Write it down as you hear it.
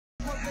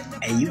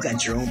And you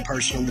got your own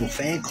personal little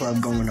fan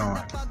club going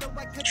on.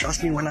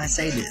 Trust me when I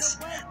say this.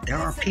 There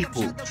are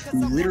people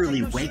who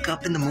literally wake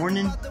up in the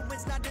morning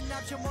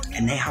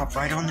and they hop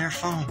right on their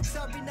phone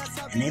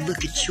and they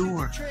look at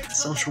your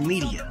social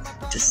media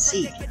to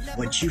see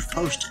what you've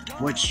posted,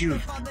 what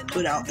you've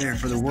put out there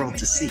for the world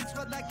to see.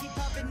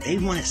 They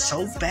want it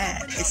so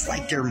bad. It's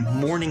like their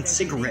morning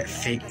cigarette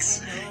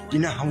fix. You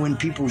know how when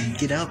people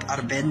get up out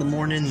of bed in the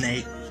morning,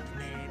 they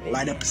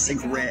light up a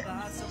cigarette?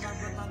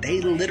 They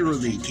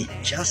literally get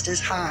just as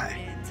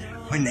high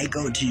when they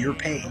go to your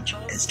page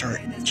and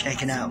start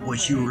checking out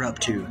what you were up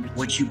to,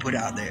 what you put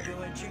out there.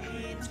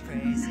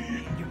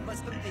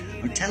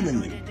 I'm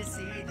telling you,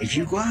 if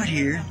you go out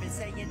here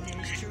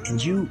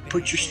and you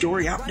put your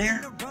story out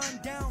there,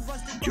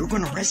 you're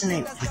going to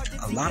resonate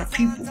with a lot of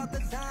people,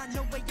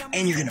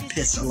 and you're going to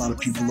piss a lot of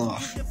people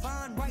off.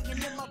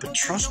 But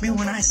trust me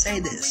when I say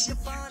this,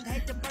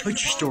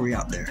 put your story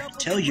out there.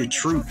 Tell your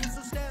truth.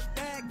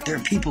 There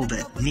are people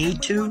that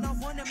need to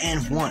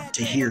and want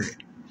to hear it.